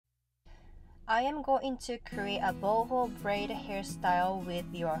I am going to create a boho braid hairstyle with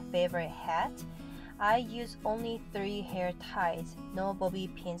your favorite hat. I use only 3 hair ties, no bobby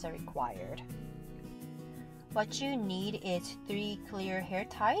pins are required. What you need is 3 clear hair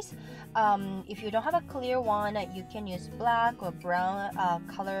ties. If you don't have a clear one, you can use black or brown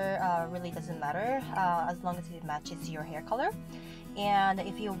color, really doesn't matter as long as it matches your hair color. And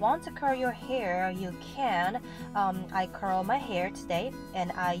if you want to curl your hair, you can. I curl my hair today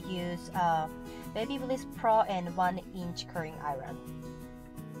and I use Baby Bliss Pro and 1-inch curling iron.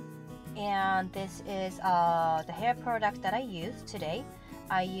 And this is the hair product that I use today.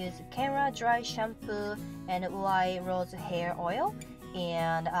 I use Kenra Dry shampoo and UI Rose hair oil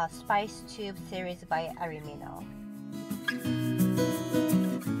and Spice Tube series by Arimino.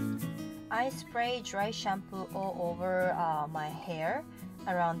 I spray dry shampoo all over my hair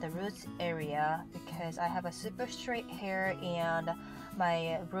around the roots area because I have a super straight hair and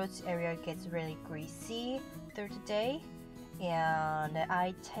my roots area gets really greasy through the day. And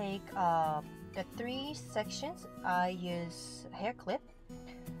I take the 3 sections. I use hair clip,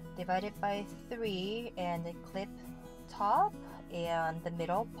 divide it by 3 and clip top and the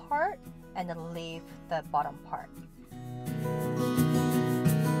middle part and then leave the bottom part.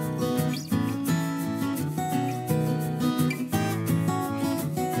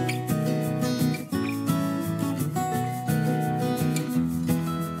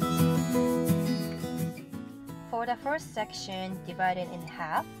 For the first section, divide it in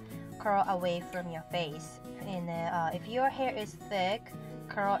half, curl away from your face. And if your hair is thick,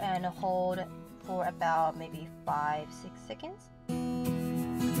 curl and hold for about maybe 5-6 seconds.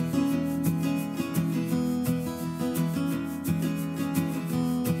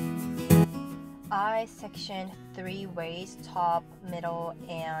 I section 3 ways, top, middle,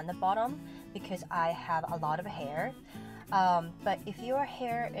 and the bottom because I have a lot of hair. But if your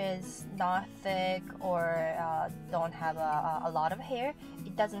hair is not thick or don't have a lot of hair,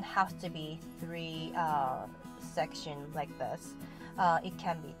 it doesn't have to be 3 sections like this. It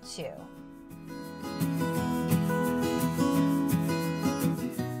can be 2.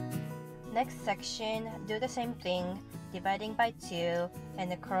 Next section, do the same thing, dividing by 2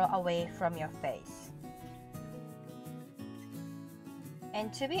 and curl away from your face.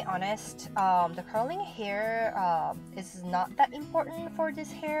 And to be honest, the curling hair is not that important for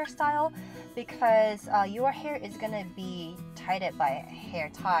this hairstyle because your hair is gonna be tied by a hair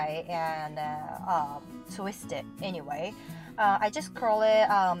tie and twisted anyway. I just curl it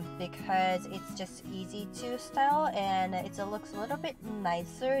because it's just easy to style and it looks a little bit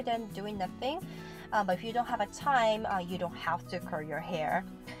nicer than doing nothing. But if you don't have a time, you don't have to curl your hair.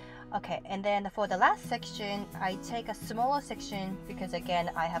 Okay, and then for the last section, I take a smaller section because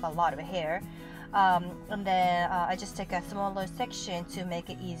again, I have a lot of hair. And then I just take a smaller section to make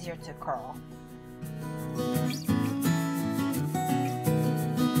it easier to curl.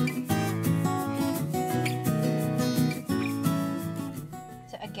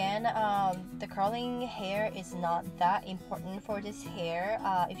 So again, the curling hair is not that important for this hair.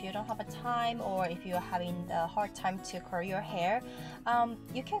 If you don't have a time or if you're having a hard time to curl your hair,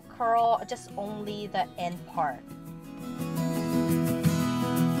 you can curl just only the end part.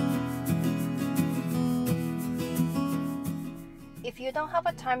 If you don't have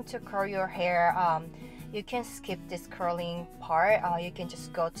a time to curl your hair, you can skip this curling part. You can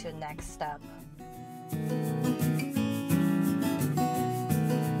just go to the next step.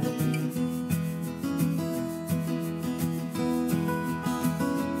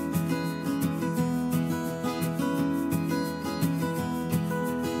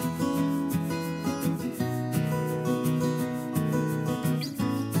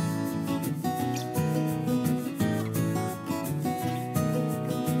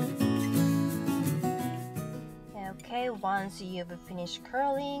 Okay, once you've finished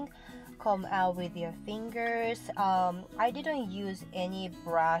curling, comb out with your fingers. I didn't use any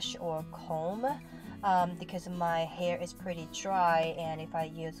brush or comb because my hair is pretty dry, and if I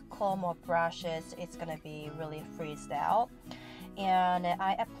use comb or brushes, it's gonna be really freezed out. And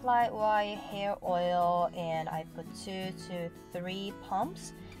I apply UI hair oil and I put 2 to 3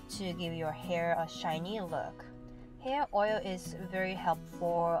 pumps to give your hair a shiny look. Hair oil is very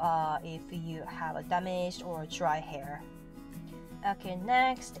helpful if you have a damaged or dry hair. Okay,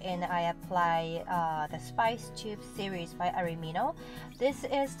 next, and I apply the Spice Tube series by Arimino. This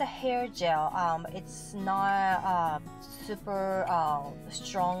is the hair gel. It's not super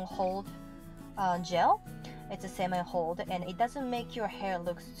strong hold gel. It's a semi-hold and it doesn't make your hair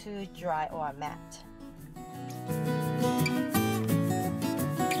look too dry or matte.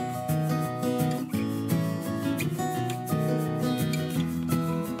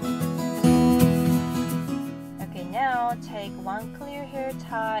 now take one clear hair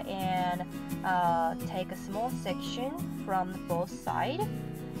tie and take a small section from both sides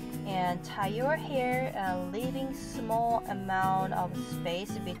and tie your hair, leaving small amount of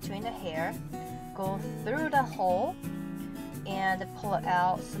space between the hair. Go through the hole and pull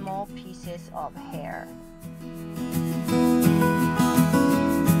out small pieces of hair.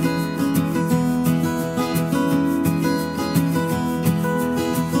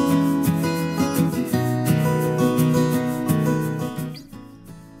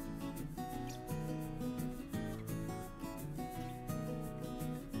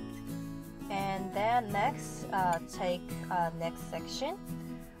 And then next, take next section,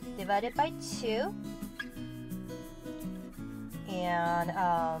 divide it by 2, and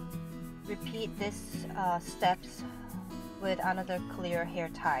repeat these steps with another clear hair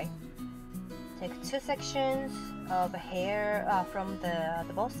tie. Take 2 sections of hair from the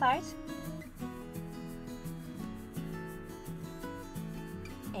both sides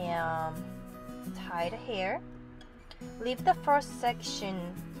and tie the hair. Leave the first section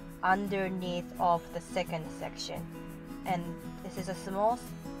underneath of the second section, and this is a small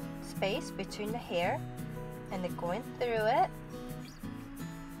space between the hair, and then going through it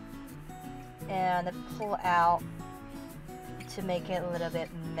and pull out to make it a little bit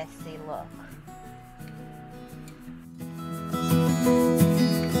messy look.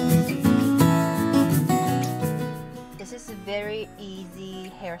 This is very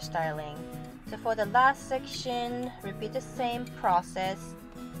easy hairstyling. So for the last section, repeat the same process.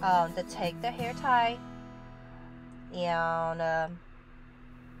 To take the hair tie and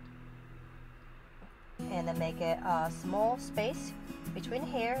then make it a small space between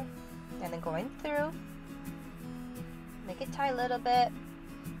hair, and then going through, make it tie a little bit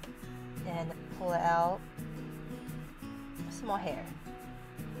and pull it out small hair.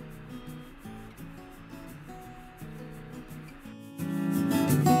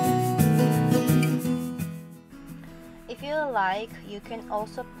 If you like, you can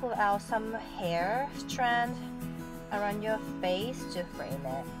also pull out some hair strand around your face to frame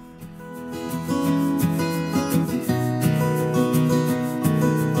it.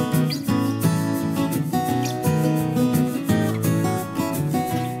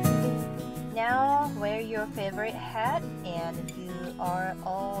 Now wear your favorite hat and you are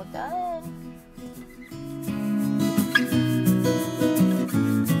all done.